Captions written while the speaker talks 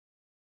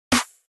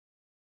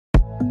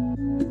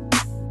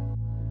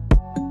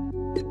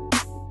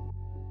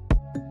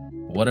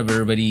What up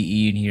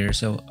everybody, Ian here.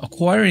 So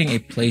acquiring a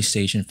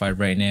PlayStation 5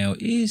 right now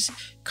is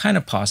kind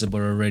of possible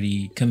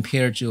already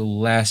compared to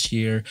last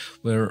year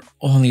where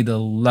only the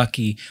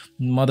lucky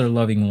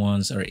mother-loving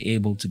ones are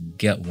able to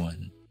get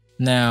one.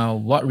 Now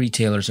what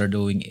retailers are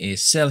doing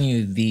is selling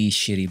you these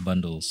shitty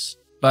bundles.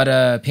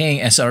 But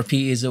paying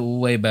SRP is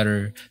way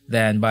better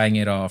than buying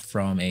it off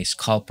from a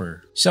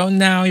scalper. So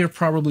now you're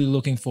probably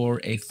looking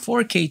for a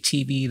 4K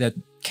TV that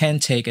can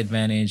take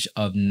advantage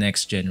of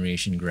next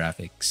generation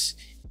graphics.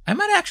 I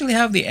might actually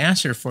have the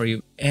answer for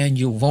you, and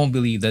you won't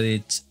believe that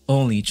it's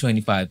only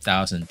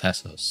 25,000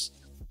 pesos.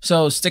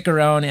 So stick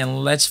around and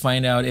let's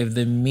find out if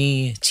the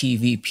Mi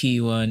TV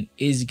P1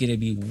 is gonna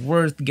be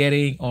worth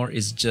getting or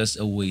is just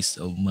a waste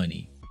of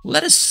money.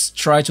 Let us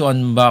try to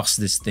unbox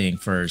this thing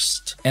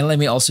first. And let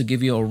me also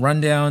give you a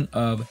rundown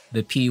of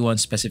the P1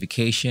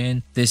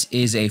 specification. This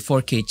is a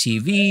 4K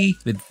TV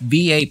with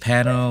VA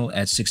panel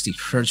at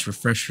 60Hz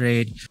refresh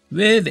rate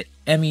with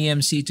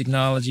MEMC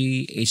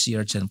technology,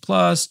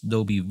 HDR10+,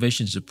 Dolby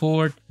Vision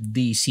support,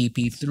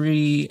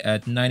 DCP3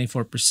 at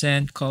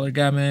 94% color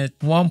gamut,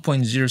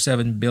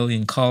 1.07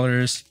 billion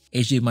colors,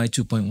 HDMI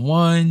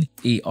 2.1,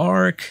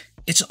 eARC.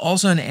 It's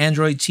also an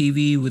Android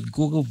TV with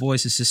Google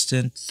Voice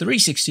Assistant,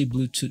 360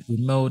 Bluetooth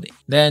remote,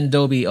 then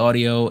Dolby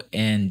Audio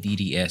and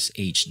DTS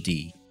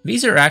HD.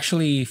 These are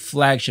actually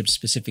flagship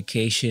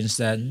specifications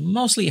that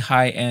mostly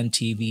high-end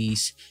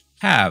TVs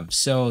have.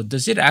 So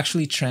does it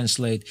actually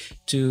translate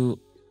to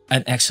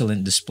an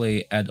excellent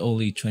display at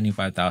only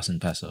 25,000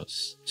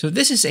 pesos? So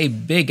this is a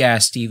big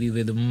ass TV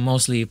with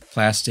mostly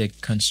plastic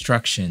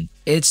construction.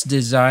 Its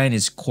design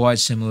is quite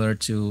similar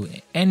to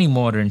any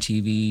modern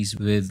TVs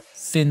with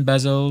thin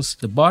bezels.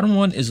 The bottom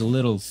one is a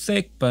little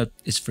thick, but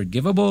it's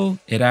forgivable.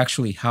 It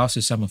actually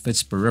houses some of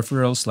its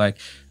peripherals like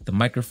the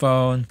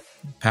microphone,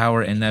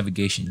 power and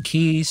navigation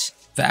keys.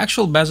 The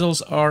actual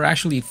bezels are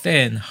actually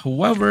thin.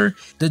 However,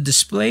 the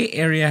display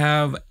area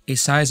have a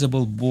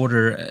sizable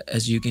border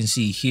as you can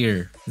see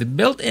here. The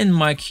built-in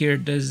mic here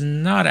does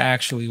not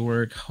actually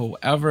work.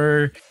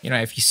 However,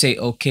 if you say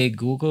okay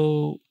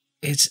Google,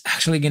 it's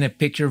actually gonna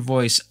pick your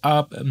voice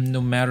up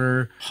no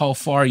matter how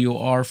far you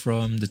are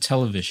from the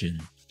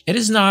television. It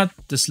is not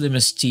the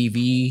slimmest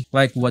TV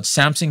like what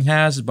Samsung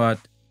has, but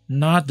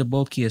not the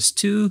bulkiest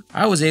too.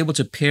 I was able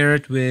to pair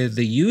it with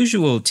the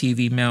usual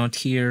TV mount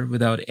here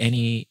without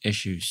any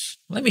issues.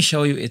 Let me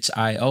show you its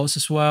IOs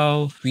as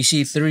well. We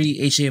see 3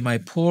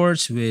 HDMI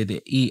ports with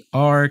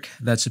eARC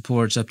that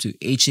supports up to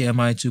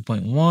HDMI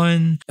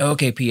 2.1.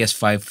 Okay,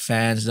 PS5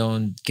 fans,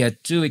 don't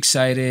get too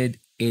excited.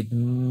 It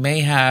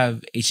may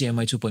have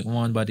HDMI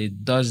 2.1, but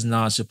it does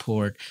not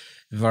support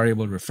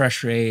variable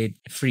refresh rate,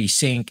 free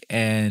sync,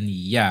 and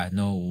yeah,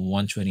 no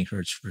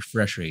 120Hz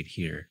refresh rate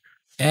here.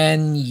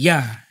 And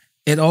yeah,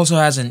 it also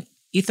has an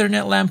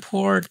Ethernet LAN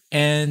port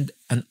and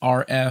an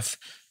RF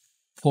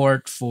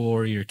port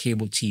for your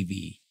cable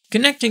TV.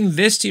 Connecting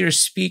this to your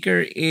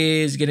speaker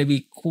is going to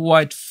be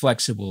quite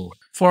flexible.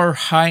 For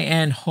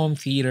high-end home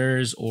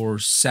theaters or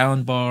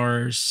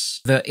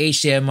soundbars, the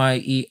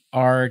HDMI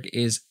eARC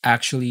is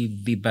actually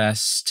the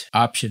best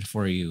option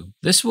for you.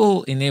 This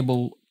will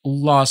enable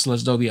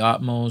lossless Dolby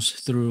Atmos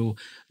through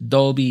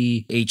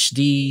Dolby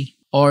HD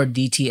or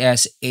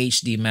DTS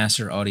HD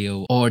Master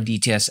Audio or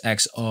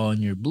DTS-X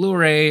on your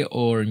Blu-ray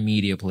or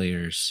media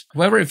players.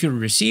 However, if your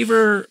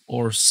receiver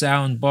or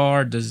sound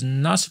bar does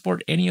not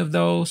support any of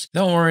those,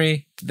 don't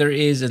worry, there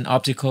is an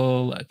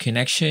optical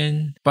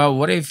connection. But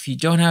what if you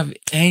don't have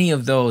any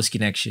of those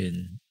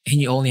connection and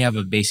you only have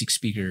a basic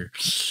speaker?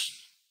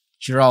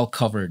 You're all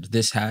covered.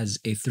 This has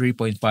a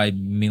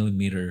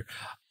 3.5mm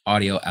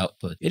audio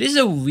output. It is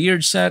a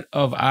weird set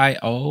of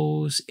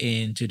IOs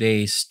in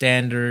today's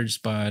standards,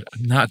 but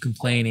I'm not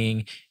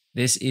complaining.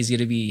 This is going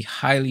to be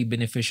highly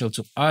beneficial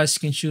to us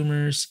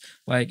consumers.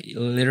 Like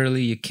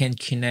literally you can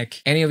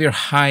connect any of your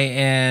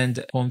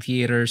high-end home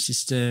theater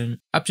system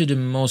up to the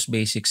most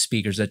basic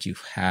speakers that you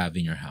have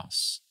in your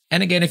house.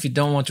 And again, if you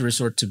don't want to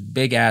resort to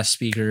big ass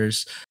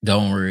speakers,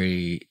 don't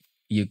worry.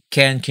 You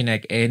can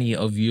connect any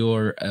of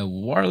your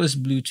wireless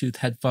Bluetooth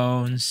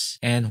headphones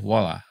and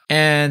voila.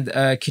 And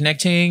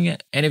connecting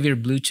any of your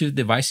Bluetooth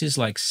devices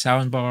like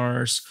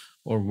soundbars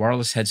or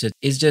wireless headset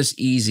is just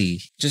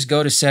easy. Just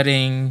go to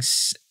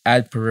settings,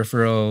 add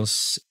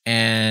peripherals,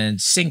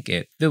 and sync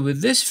it. Though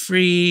with this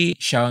free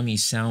Xiaomi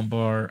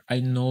soundbar,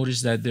 I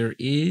noticed that there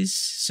is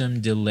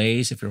some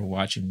delays if you're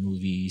watching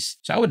movies.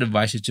 So I would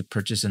advise you to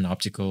purchase an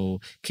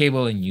optical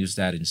cable and use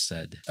that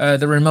instead.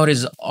 The remote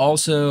is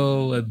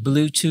also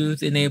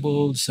Bluetooth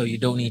enabled, so you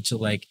don't need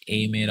to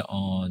aim it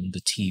on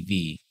the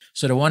TV.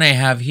 So the one I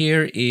have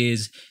here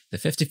is the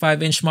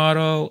 55-inch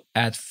model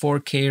at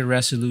 4K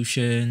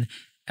resolution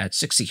at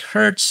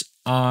 60Hz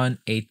on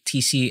a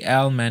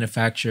TCL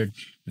manufactured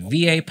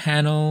VA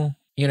panel.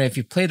 If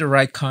you play the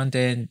right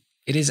content,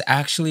 it is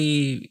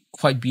actually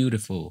quite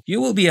beautiful. You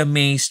will be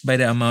amazed by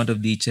the amount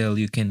of detail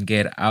you can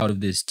get out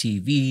of this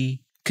TV,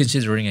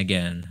 considering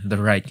again the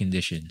right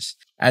conditions.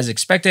 As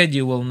expected,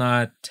 you will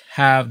not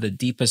have the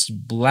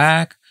deepest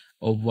black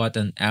of what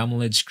an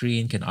AMOLED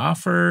screen can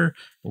offer.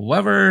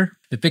 However,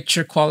 the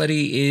picture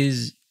quality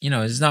is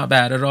it's not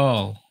bad at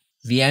all.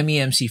 The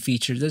MEMC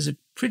feature does a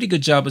pretty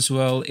good job as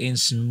well in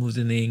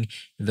smoothing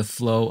the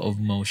flow of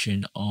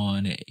motion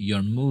on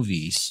your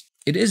movies.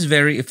 It is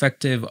very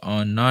effective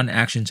on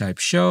non-action type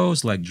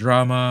shows like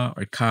drama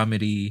or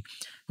comedy.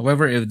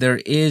 However, if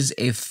there is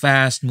a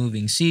fast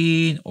moving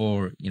scene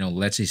or,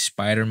 let's say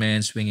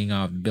Spider-Man swinging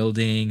off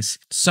buildings,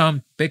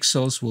 some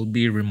pixels will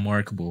be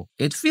remarkable.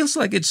 It feels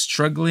like it's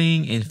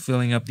struggling in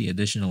filling up the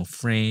additional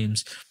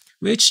frames,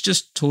 which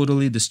just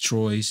totally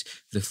destroys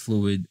the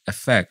fluid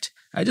effect.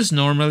 I just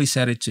normally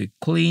set it to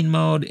clean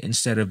mode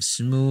instead of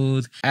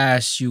smooth,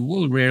 as you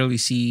will rarely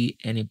see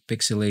any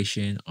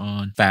pixelation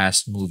on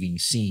fast moving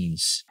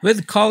scenes.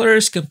 With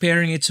colors,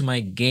 comparing it to my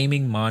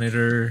gaming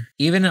monitor,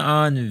 even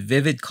on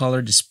vivid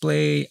color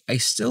display, I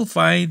still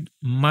find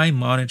my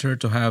monitor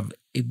to have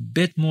a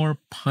bit more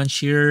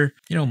punchier,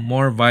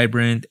 more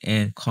vibrant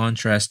and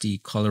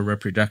contrasty color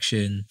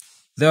reproduction.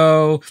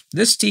 Though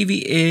this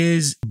TV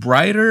is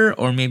brighter,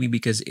 or maybe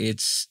because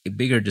it's a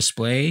bigger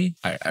display.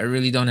 I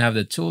really don't have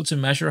the tool to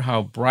measure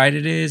how bright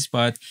it is,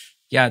 but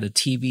yeah, the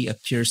TV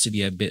appears to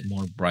be a bit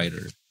more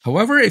brighter.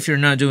 However, if you're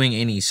not doing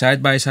any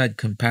side-by-side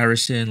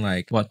comparison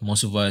like what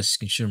most of us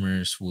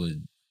consumers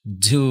would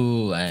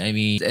do, I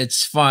mean,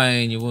 it's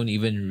fine. You won't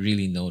even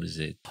really notice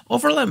it.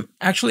 Overall, I'm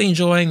actually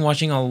enjoying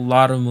watching a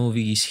lot of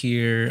movies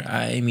here.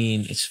 I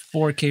mean, it's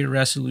 4K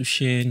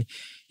resolution.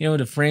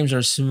 The frames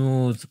are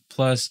smooth.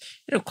 Plus,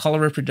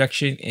 color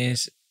reproduction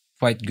is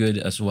quite good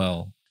as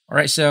well. All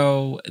right,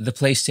 so the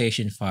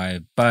PlayStation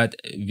 5. But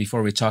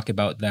before we talk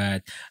about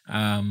that,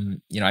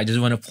 I just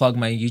want to plug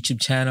my YouTube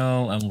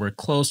channel, and we're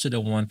close to the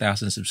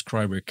 1,000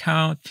 subscriber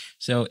count.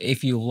 So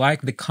if you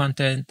like the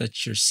content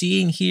that you're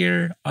seeing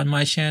here on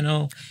my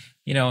channel,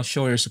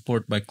 show your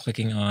support by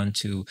clicking on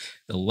to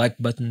the like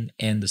button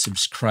and the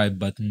subscribe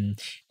button.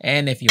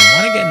 And if you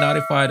want to get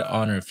notified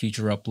on our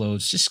future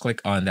uploads, just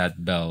click on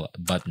that bell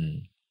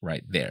button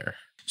right there.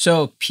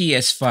 So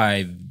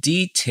PS5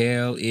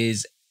 detail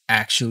is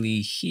actually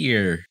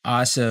here.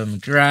 Awesome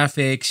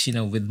graphics,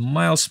 with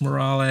Miles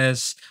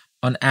Morales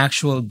on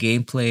actual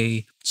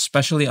gameplay,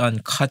 especially on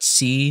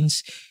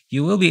cutscenes.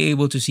 You will be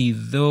able to see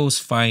those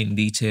fine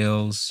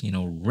details,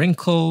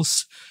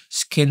 wrinkles,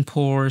 skin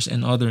pores,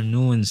 and other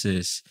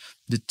nuances.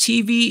 The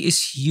TV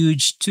is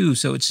huge too,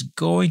 so it's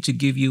going to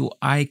give you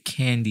eye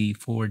candy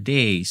for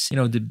days.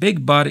 The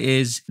big but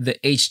is the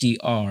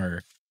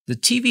HDR. The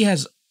TV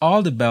has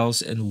all the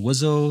bells and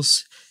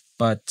whistles,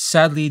 but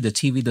sadly, the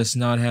TV does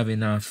not have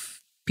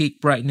enough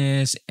peak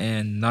brightness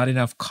and not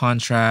enough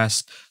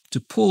contrast to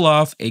pull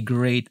off a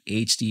great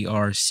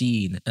HDR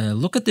scene.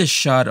 Look at this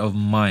shot of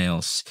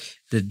Miles.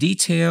 The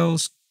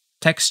details,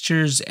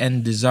 textures,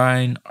 and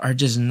design are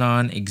just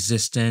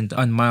non-existent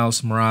on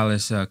Miles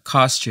Morales'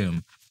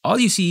 costume. All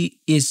you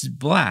see is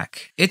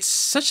black. It's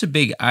such a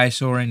big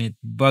eyesore and it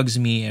bugs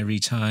me every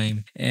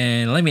time.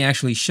 And let me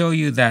actually show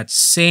you that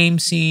same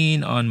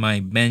scene on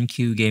my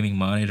BenQ gaming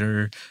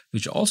monitor,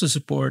 which also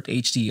support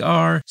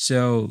HDR.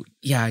 So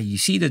yeah, you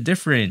see the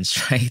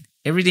difference, right?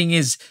 Everything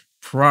is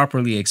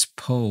properly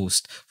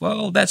exposed.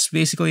 Well, that's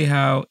basically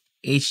how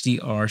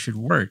HDR should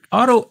work.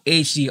 Auto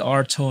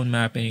HDR tone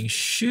mapping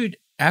should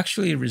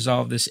actually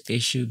resolve this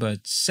issue,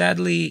 but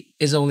sadly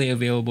is only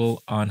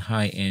available on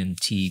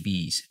high-end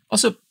TVs.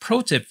 Also,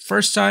 pro tip,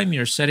 first time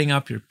you're setting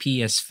up your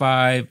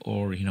PS5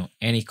 or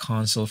any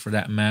console for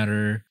that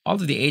matter, all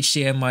of the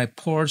HDMI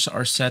ports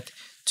are set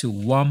to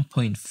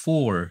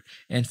 1.4,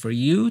 and for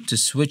you to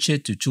switch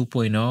it to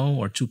 2.0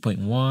 or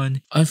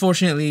 2.1,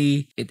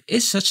 unfortunately, it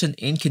is such an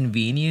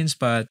inconvenience,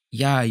 but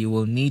yeah, you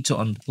will need to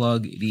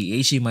unplug the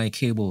HDMI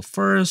cable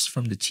first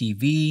from the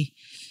TV,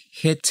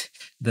 hit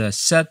the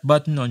set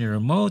button on your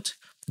remote,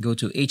 go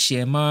to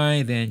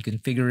HDMI, then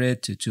configure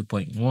it to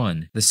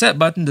 2.1. The set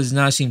button does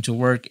not seem to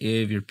work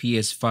if your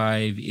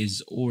PS5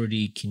 is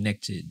already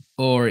connected,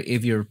 or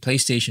if your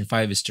PlayStation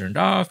 5 is turned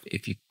off.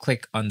 If you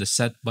click on the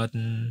set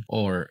button,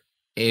 or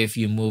if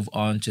you move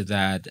on to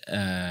that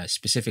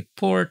specific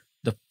port,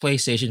 the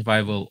PlayStation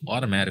 5 will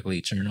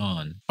automatically turn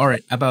on.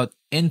 Alright, about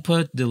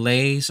input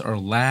delays or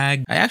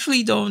lag, I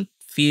actually don't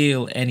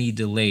feel any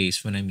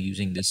delays when I'm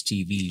using this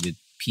TV with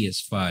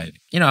PS5.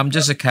 I'm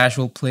just a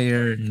casual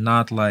player,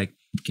 not like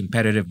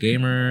competitive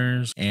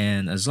gamers,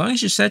 and as long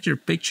as you set your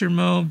picture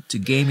mode to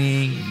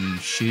gaming, you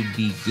should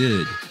be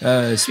good.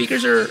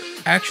 Speakers are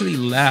actually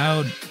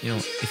loud,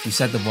 if you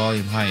set the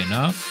volume high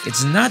enough.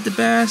 It's not the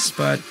best,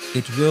 but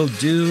it will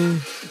do.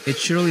 It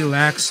surely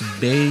lacks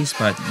bass,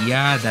 but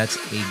yeah, that's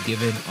a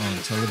given on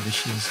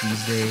televisions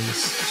these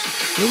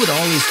days. They would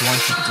always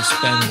want you to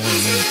spend more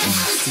money on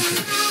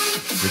speakers.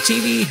 The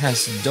TV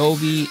has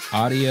Dolby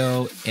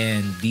audio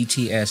and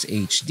DTS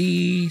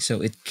HD,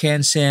 so it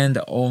can send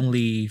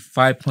only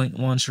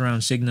 5.1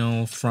 surround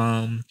signal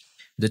from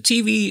the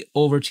TV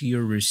over to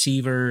your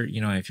receiver,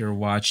 if you're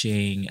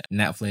watching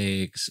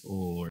Netflix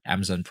or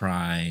Amazon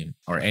Prime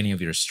or any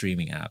of your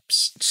streaming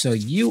apps. So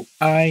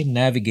UI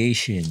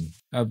navigation.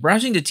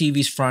 Browsing the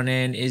TV's front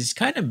end is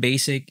kind of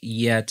basic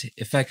yet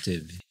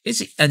effective.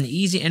 It's an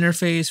easy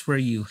interface where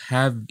you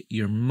have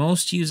your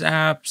most used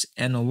apps,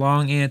 and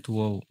along it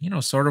will,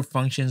 sort of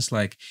functions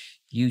like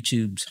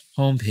YouTube's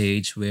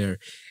homepage, where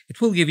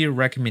it will give you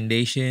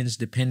recommendations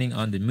depending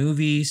on the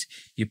movies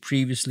you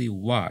previously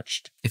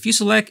watched. If you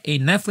select a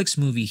Netflix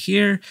movie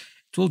here,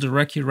 it will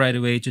direct you right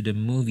away to the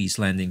movies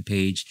landing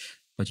page,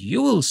 but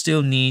you will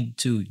still need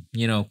to,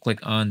 click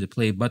on the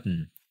play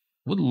button.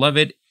 Would love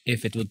it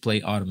if it would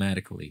play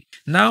automatically.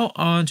 Now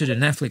on to the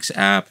Netflix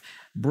app.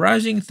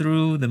 Browsing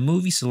through the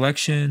movie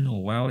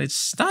selection, well,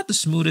 it's not the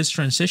smoothest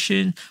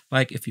transition.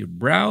 Like if you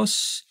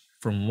browse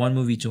from one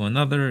movie to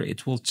another,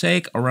 it will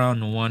take around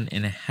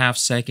 1.5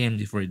 seconds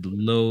before it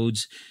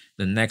loads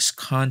the next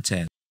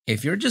content.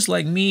 If you're just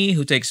like me,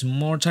 who takes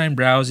more time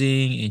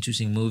browsing and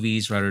choosing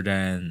movies rather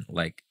than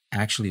like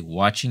actually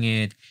watching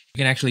it, you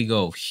can actually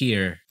go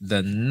here,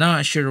 the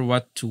not sure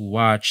what to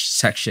watch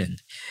section.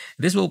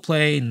 This will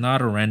play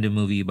not a random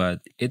movie, but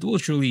it will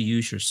truly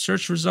use your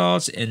search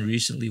results and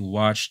recently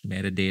watched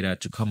metadata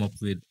to come up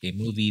with a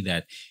movie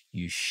that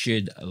you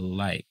should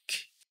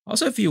like.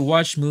 Also, if you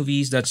watch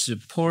movies that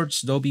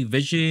supports Dolby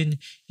Vision,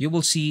 you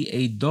will see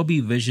a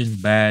Dolby Vision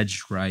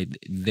badge right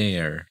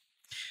there.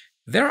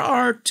 There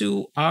are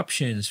two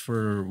options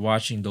for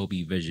watching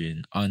Dolby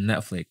Vision on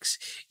Netflix,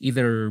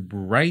 either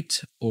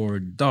bright or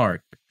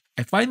dark.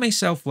 I find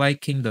myself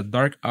liking the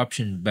dark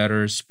option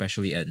better,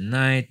 especially at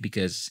night,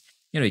 because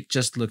it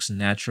just looks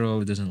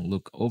natural. It doesn't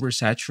look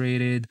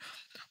oversaturated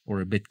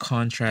or a bit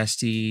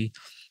contrasty.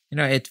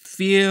 It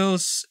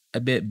feels a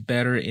bit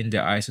better in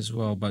the eyes as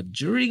well. But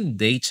during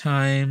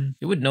daytime,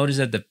 you would notice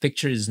that the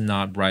picture is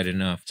not bright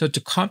enough. So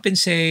to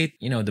compensate,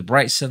 the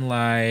bright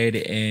sunlight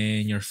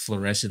and your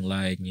fluorescent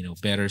light,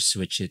 better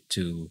switch it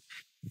to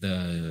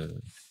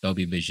the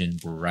Dolby Vision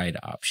bright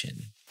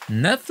option.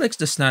 Netflix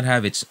does not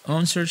have its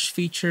own search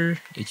feature.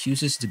 It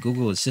uses the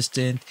Google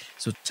Assistant.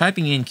 So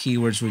typing in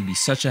keywords would be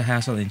such a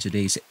hassle in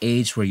today's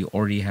age where you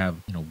already have,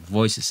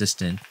 voice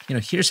assistant.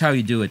 Here's how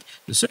you do it.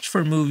 To search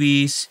for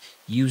movies,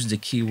 use the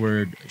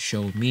keyword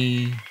show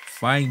me,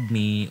 find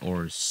me,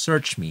 or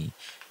search me.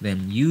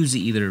 Then use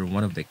either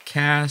one of the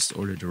cast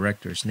or the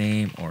director's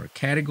name or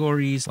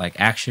categories like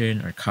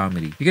action or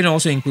comedy. You can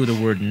also include the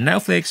word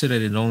Netflix so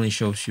that it only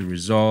shows you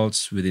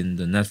results within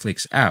the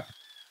Netflix app.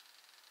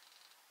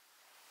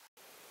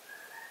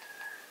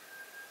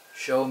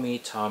 Show me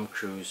Tom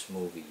Cruise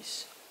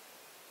movies.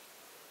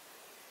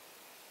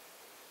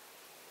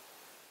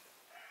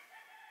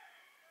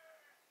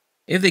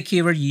 If the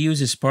keyword you use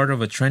is part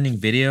of a trending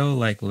video,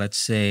 like let's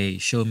say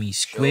show me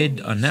Squid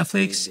on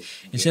Netflix,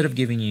 instead of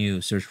giving you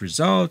search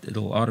result,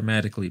 it'll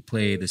automatically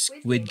play the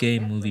Squid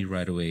Game movie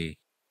right away.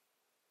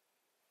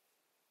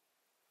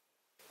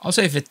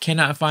 Also, if it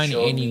cannot find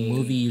any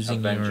movie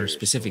using your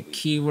specific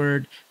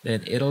keyword,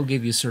 then it'll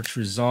give you search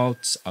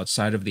results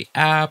outside of the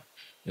app.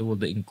 It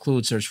will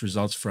include search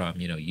results from,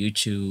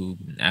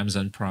 YouTube,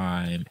 Amazon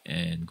Prime,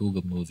 and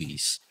Google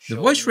Movies. The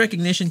voice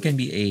recognition can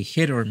be a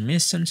hit or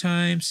miss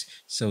sometimes,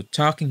 so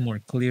talking more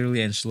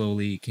clearly and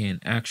slowly can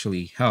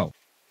actually help.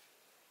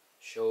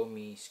 Show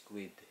me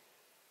Squid.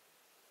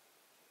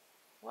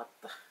 What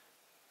the?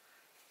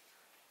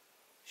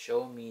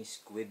 Show me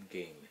Squid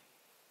Game.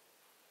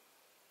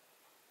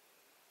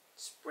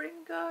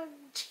 Spring gun,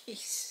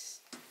 jeez.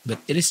 But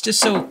it is just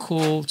so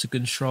cool to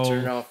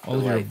control all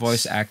of your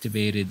voice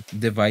activated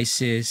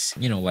devices,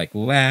 like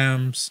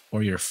lamps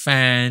or your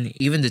fan.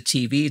 Even the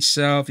TV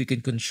itself, you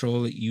can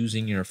control it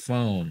using your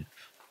phone.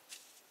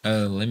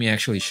 Let me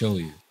actually show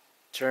you.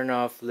 Turn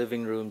off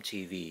living room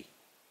TV.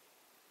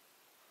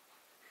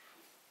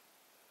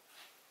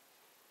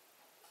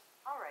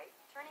 Alright,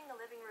 turning the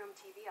living room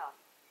TV off.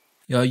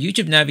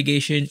 YouTube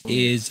navigation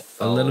is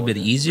a little bit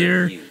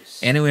easier.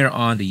 Anywhere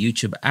on the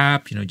YouTube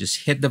app,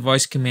 just hit the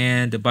voice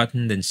command, the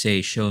button, then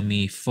say show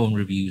me phone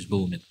reviews,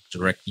 boom, it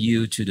direct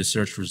you to the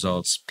search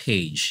results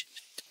page.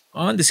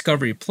 On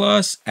Discovery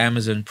Plus,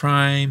 Amazon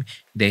Prime,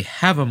 they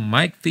have a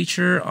mic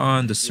feature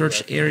on the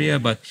search area,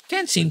 but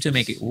can't seem to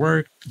make it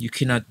work. You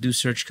cannot do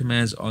search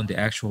commands on the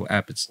actual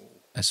app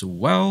as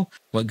well.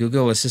 What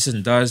Google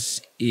Assistant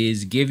does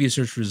is give you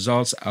search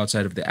results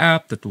outside of the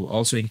app that will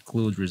also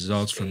include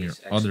results from your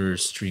other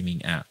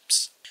streaming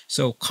apps.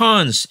 So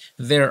cons,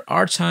 there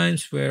are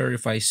times where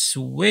if I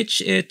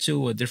switch it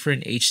to a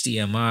different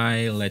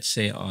HDMI, let's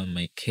say on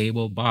my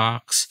cable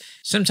box,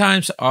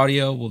 sometimes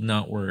audio will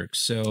not work.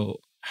 So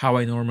how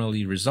I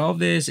normally resolve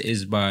this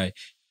is by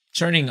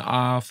turning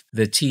off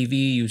the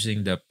TV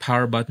using the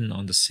power button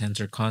on the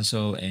center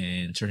console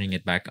and turning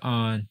it back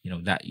on.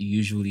 That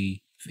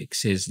usually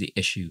fixes the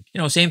issue.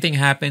 Same thing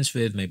happens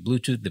with my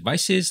Bluetooth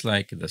devices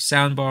like the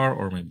soundbar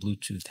or my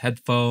Bluetooth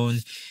headphone.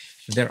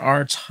 There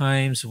are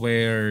times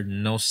where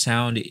no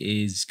sound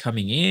is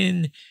coming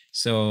in.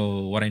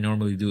 So what I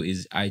normally do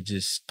is I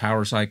just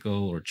power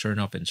cycle or turn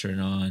up and turn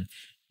on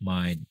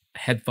my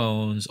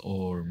headphones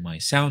or my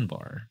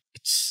soundbar.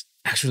 It's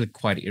actually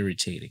quite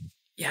irritating.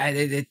 Yeah,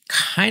 it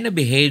kind of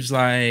behaves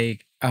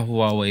like a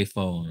Huawei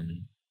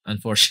phone,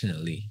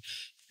 unfortunately.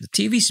 The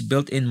TV's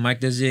built-in mic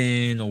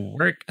doesn't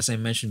work, as I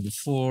mentioned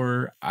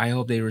before. I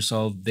hope they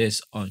resolve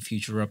this on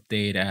future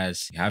update,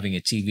 as having a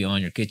TV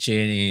on your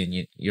kitchen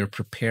and you're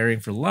preparing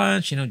for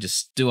lunch,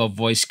 just do a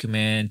voice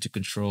command to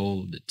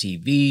control the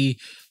TV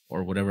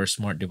or whatever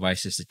smart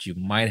devices that you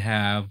might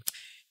have.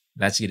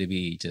 That's going to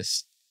be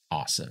just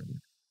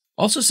awesome.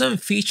 Also, some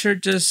feature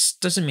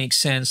just doesn't make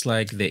sense,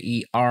 like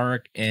the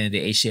eARC and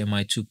the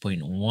HDMI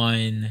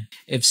 2.1.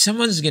 If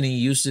someone's going to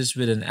use this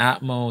with an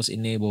Atmos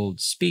enabled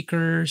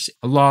speakers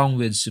along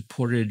with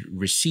supported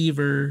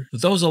receiver,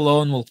 those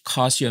alone will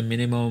cost you a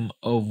minimum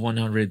of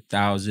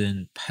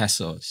 100,000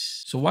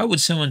 pesos. So why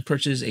would someone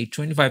purchase a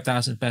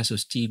 25,000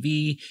 pesos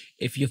TV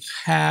if you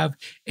have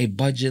a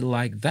budget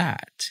like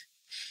that?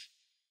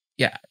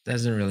 Yeah,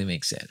 doesn't really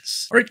make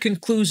sense. Or in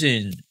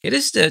conclusion, it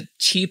is the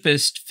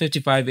cheapest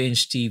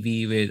 55-inch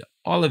TV with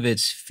all of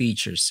its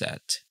feature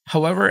set.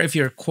 However, if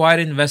you're quite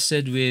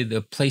invested with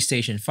a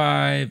PlayStation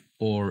 5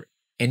 or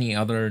any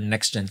other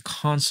next-gen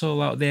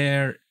console out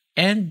there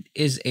and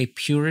is a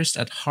purist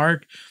at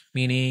heart,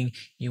 meaning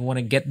you want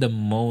to get the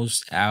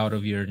most out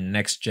of your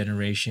next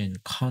generation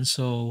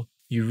console,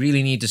 you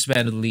really need to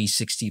spend at least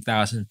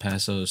 60,000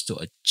 pesos to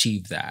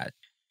achieve that.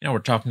 We're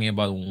talking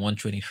about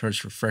 120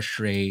 hertz refresh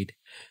rate,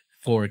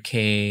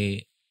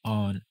 4K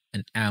on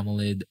an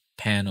AMOLED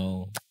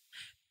panel.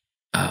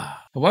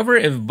 However,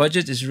 if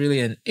budget is really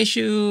an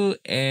issue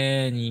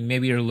and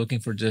maybe you're looking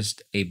for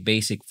just a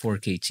basic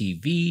 4K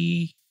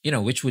TV,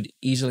 which would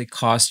easily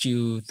cost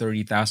you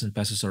 30,000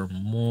 pesos or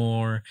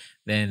more,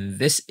 then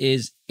this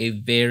is a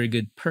very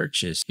good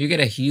purchase. You get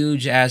a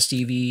huge ass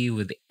TV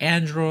with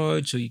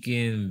Android, so you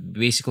can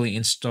basically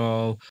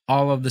install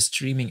all of the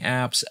streaming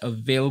apps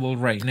available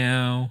right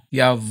now.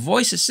 You have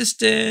voice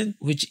assistant,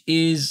 which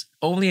is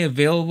only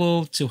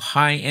available to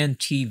high-end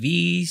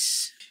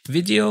TVs.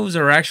 Videos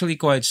are actually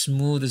quite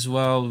smooth as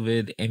well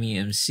with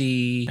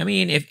MEMC. I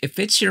mean, if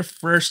it's your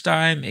first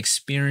time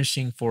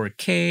experiencing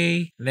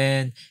 4K,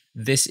 then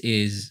this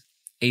is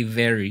a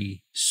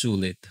very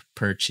solid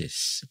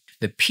purchase.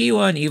 The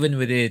P1, even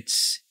with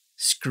its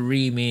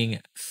screaming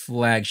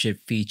flagship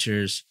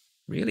features,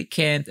 really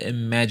can't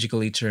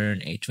magically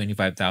turn a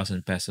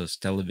 25,000 pesos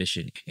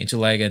television into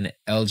like an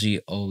LG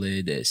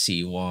OLED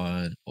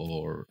C1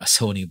 or a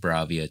Sony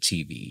Bravia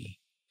TV.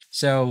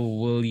 So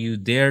will you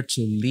dare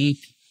to leap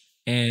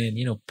and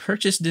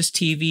purchase this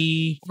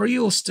TV, or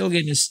you'll still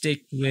gonna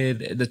stick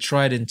with the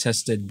tried and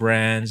tested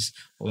brands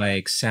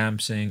like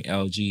Samsung,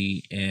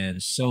 LG, and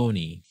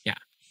Sony? Yeah,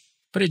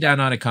 put it down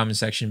on the comment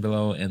section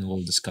below and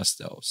we'll discuss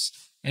those.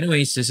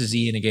 Anyways, this is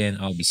Ian again.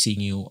 I'll be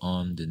seeing you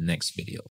on the next video.